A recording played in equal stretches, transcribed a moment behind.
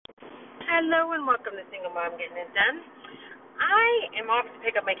Hello and welcome to Single Mom Getting It Done. I am off to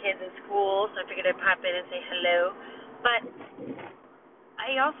pick up my kids at school, so I figured I'd pop in and say hello. But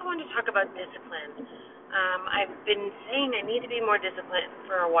I also wanted to talk about discipline. I've been saying I need to be more disciplined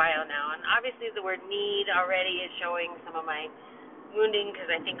for a while now, and obviously the word need already is showing some of my wounding because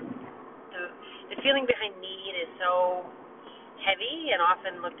I think the feeling behind need is so heavy and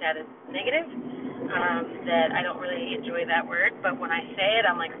often looked at as negative that I don't really enjoy that word. But when I say it,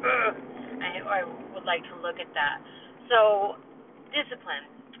 I'm like, ugh, I would like to look at that. So, discipline.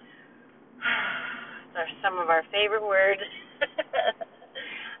 Those are some of our favorite words.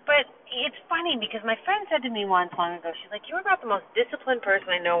 But it's funny because my friend said to me once long ago, she's like, you're about the most disciplined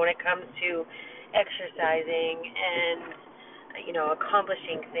person I know when it comes to exercising and,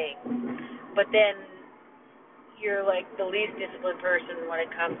 accomplishing things. But then you're like the least disciplined person when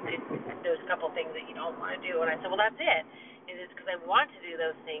it comes to those couple things that you don't want to do. And I said, well, that's it. It is because I want to do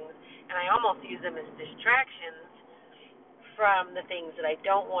those things, and I almost use them as distractions from the things that I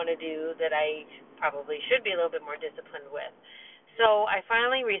don't want to do that I probably should be a little bit more disciplined with. So I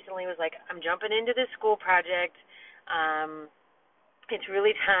finally recently was like, I'm jumping into this school project. It's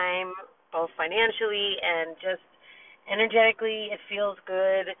really time, both financially and just energetically. It feels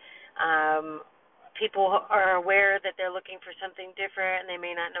good. People are aware that they're looking for something different, and they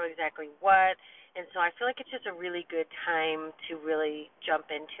may not know exactly what. And so I feel like it's just a really good time to really jump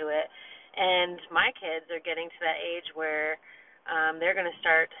into it. And my kids are getting to that age where they're going to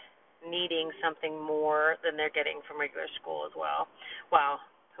start needing something more than they're getting from regular school as well. Wow,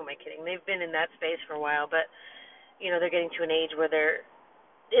 who am I kidding? They've been in that space for a while, but, they're getting to an age where they're,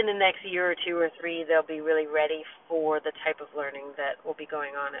 in the next year or two or three, they'll be really ready for the type of learning that will be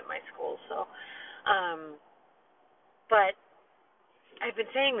going on at my school. So, but I've been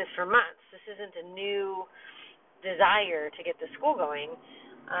saying this for months. This isn't a new desire to get the school going.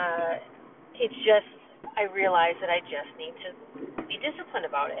 It's just I realize that I just need to be disciplined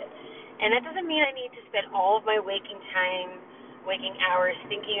about it. And that doesn't mean I need to spend all of my waking hours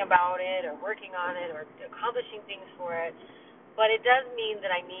thinking about it or working on it or accomplishing things for it. But it does mean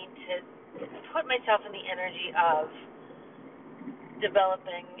that I need to put myself in the energy of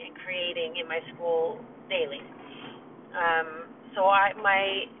developing and creating in my school daily. So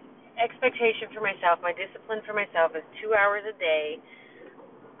my expectation for myself, my discipline for myself is 2 hours a day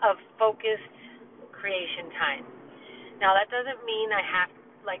of focused creation time. Now that doesn't mean I have,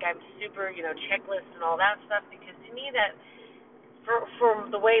 I'm super, checklist and all that stuff, because to me that, for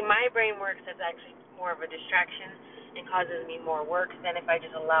the way my brain works, that's actually more of a distraction and causes me more work than if I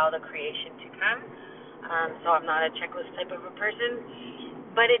just allow the creation to come. So I'm not a checklist type of a person.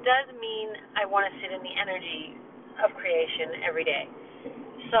 But it does mean I want to sit in the energy of creation every day.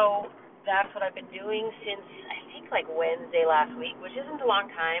 So that's what I've been doing since, I think, Wednesday last week, which isn't a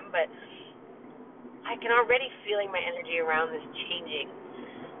long time, but I can already feeling my energy around this changing.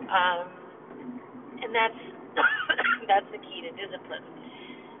 And that's that's the key to discipline.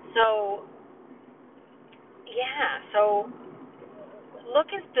 So, so look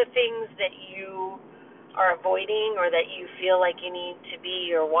at the things that you are avoiding or that you feel like you need to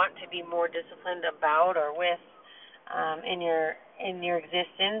be or want to be more disciplined about or with in your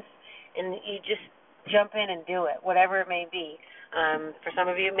existence, and you just jump in and do it, whatever it may be. For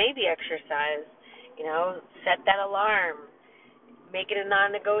some of you, it may be exercise. Set that alarm. Make it a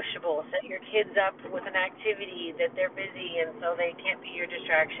non-negotiable. Set your kids up with an activity that they're busy and so they can't be your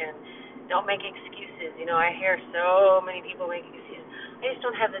distraction. Don't make excuses. I hear so many people make excuses. I just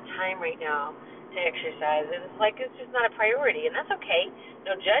don't have the time right now to exercise. And it's just not a priority, and that's okay.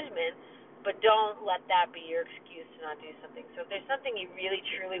 No judgment, but don't let that be your excuse to not do something. So if there's something you really,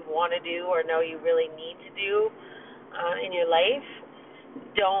 truly want to do or know you really need to do in your life,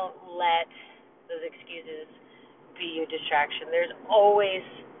 don't let those excuses be your distraction. There's always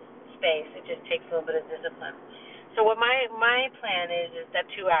space. It just takes a little bit of discipline. So what my plan is that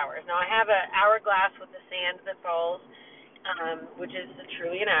 2 hours. Now I have an hourglass with the sand that falls, which is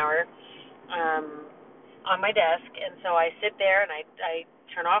truly an hour, on my desk. And so I sit there and I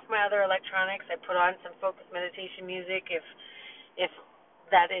turn off my other electronics. I put on some focused meditation music if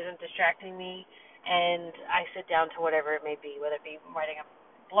that isn't distracting me, and I sit down to whatever it may be, whether it be writing a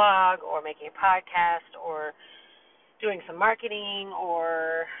blog or making a podcast or doing some marketing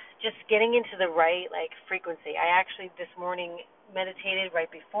or just getting into the right frequency. I actually this morning meditated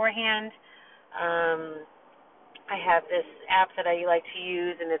right beforehand. I have this app that I like to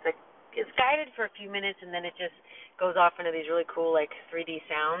use, and it's guided for a few minutes, and then it just goes off into these really cool 3D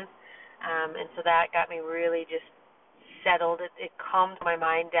sounds. And so that got me really just settled. It calmed my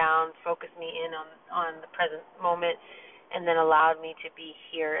mind down, focused me in on the present moment, and then allowed me to be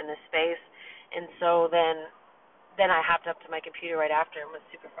here in this space. And so then I hopped up to my computer right after and was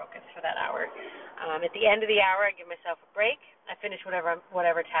super focused for that hour. At the end of the hour, I give myself a break. I finish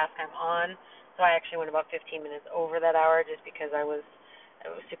whatever task I'm on. So I actually went about 15 minutes over that hour just because I was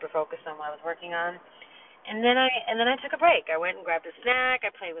super focused on what I was working on. And then I took a break. I went and grabbed a snack.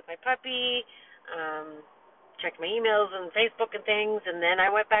 I played with my puppy, checked my emails and Facebook and things, and then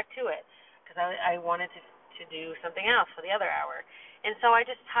I went back to it because I wanted to do something else for the other hour. And so I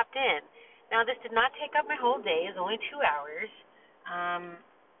just hopped in. Now, this did not take up my whole day. It was only 2 hours.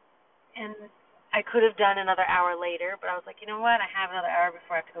 And I could have done another hour later, but I was like, you know what? I have another hour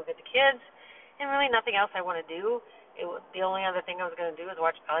before I have to go get the kids, and really nothing else I want to do. The only other thing I was going to do was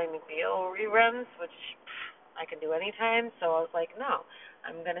watch Ally McBeal reruns, which I can do anytime. So I was like, no,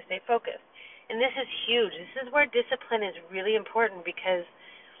 I'm going to stay focused. And this is huge. This is where discipline is really important because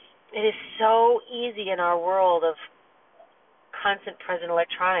it is so easy in our world of constant present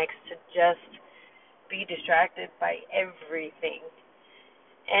electronics to just be distracted by everything.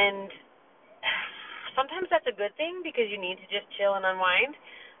 And sometimes that's a good thing because you need to just chill and unwind,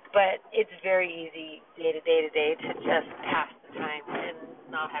 but it's very easy day to day to just pass the time and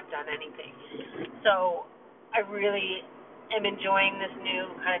not have done anything. So I really am enjoying this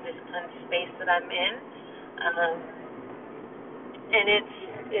new kind of disciplined space that I'm in, and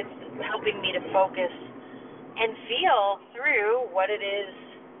it's helping me to focus and feel through what it is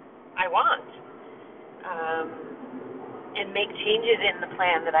I want, and make changes in the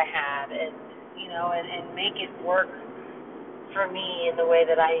plan that I have, and and make it work for me in the way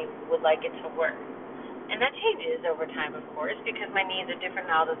that I would like it to work. And that changes over time, of course, because my needs are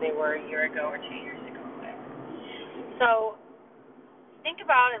different now than they were a year ago or 2 years ago, whatever. So think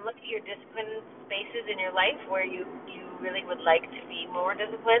about and look at your discipline spaces in your life where you really would like to be more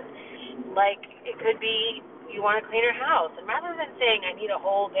disciplined. Like, it could be you want to clean your house, and rather than saying I need a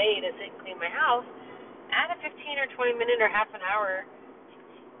whole day to sit and clean my house, add a 15 or 20 minute or half an hour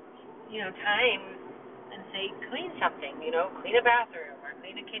time and say clean something, clean a bathroom or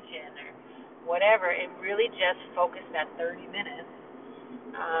clean a kitchen or whatever, and really just focus that 30 minutes.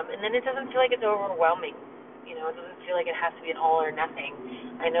 And then it doesn't feel like it's overwhelming. It doesn't feel like it has to be an all or nothing.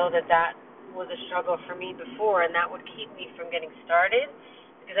 I know that was a struggle for me before, and that would keep me from getting started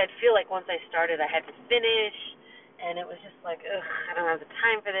because I'd feel like once I started I had to finish, and it was just like, ugh, I don't have the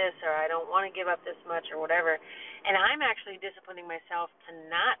time for this, or I don't want to give up this much or whatever. And I'm actually disciplining myself to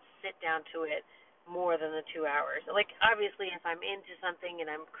not sit down to it more than the 2 hours. Like, obviously, if I'm into something and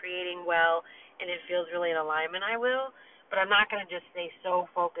I'm creating well and it feels really in alignment, I will, but I'm not going to just stay so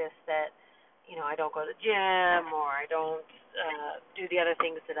focused that, I don't go to the gym or I don't do the other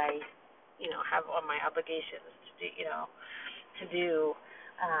things that I, have on my obligations to do,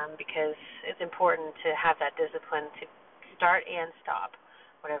 because it's important to have that discipline to start and stop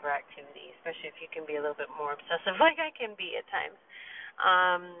whatever activity, especially if you can be a little bit more obsessive like I can be at times.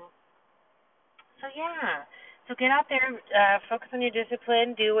 So get out there, focus on your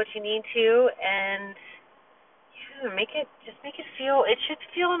discipline, do what you need to, and make it feel. It should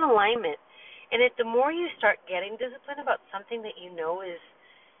feel in alignment. And the more you start getting disciplined about something that you know is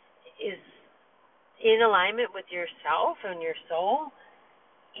in alignment with yourself and your soul,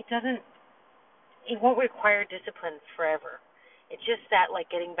 it won't require discipline forever. It's just that,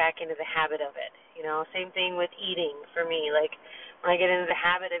 like, getting back into the habit of it. Same thing with eating for me. Like, when I get into the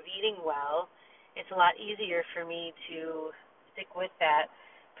habit of eating well, it's a lot easier for me to stick with that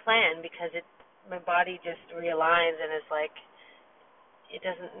plan because my body just realigns and is like, it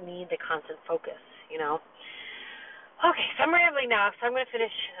doesn't need the constant focus. Okay, so I'm rambling now, so I'm going to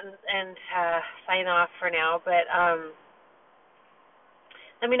finish and sign off for now. But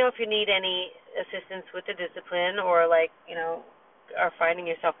let me know if you need any assistance with the discipline or, are finding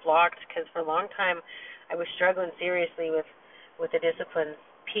yourself blocked, because for a long time I was struggling seriously with the discipline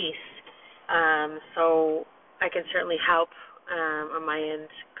piece. So I can certainly help on my end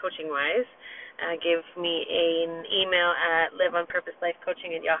coaching-wise. Give me an email at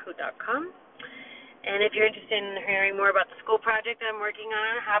liveonpurposelifecoaching@yahoo.com. And if you're interested in hearing more about the school project I'm working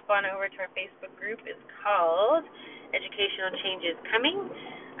on, hop on over to our Facebook group. It's called Educational Change is Coming.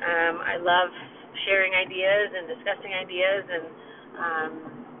 I love sharing ideas and discussing ideas and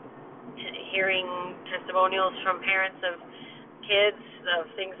hearing testimonials from parents of kids of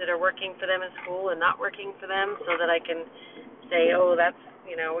things that are working for them in school and not working for them, so that I can say, oh, that's,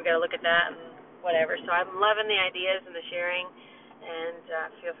 we got to look at that and whatever. So I'm loving the ideas and the sharing, and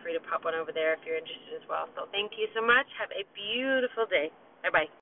feel free to pop on over there if you're interested as well. So thank you so much. Have a beautiful day. Bye-bye.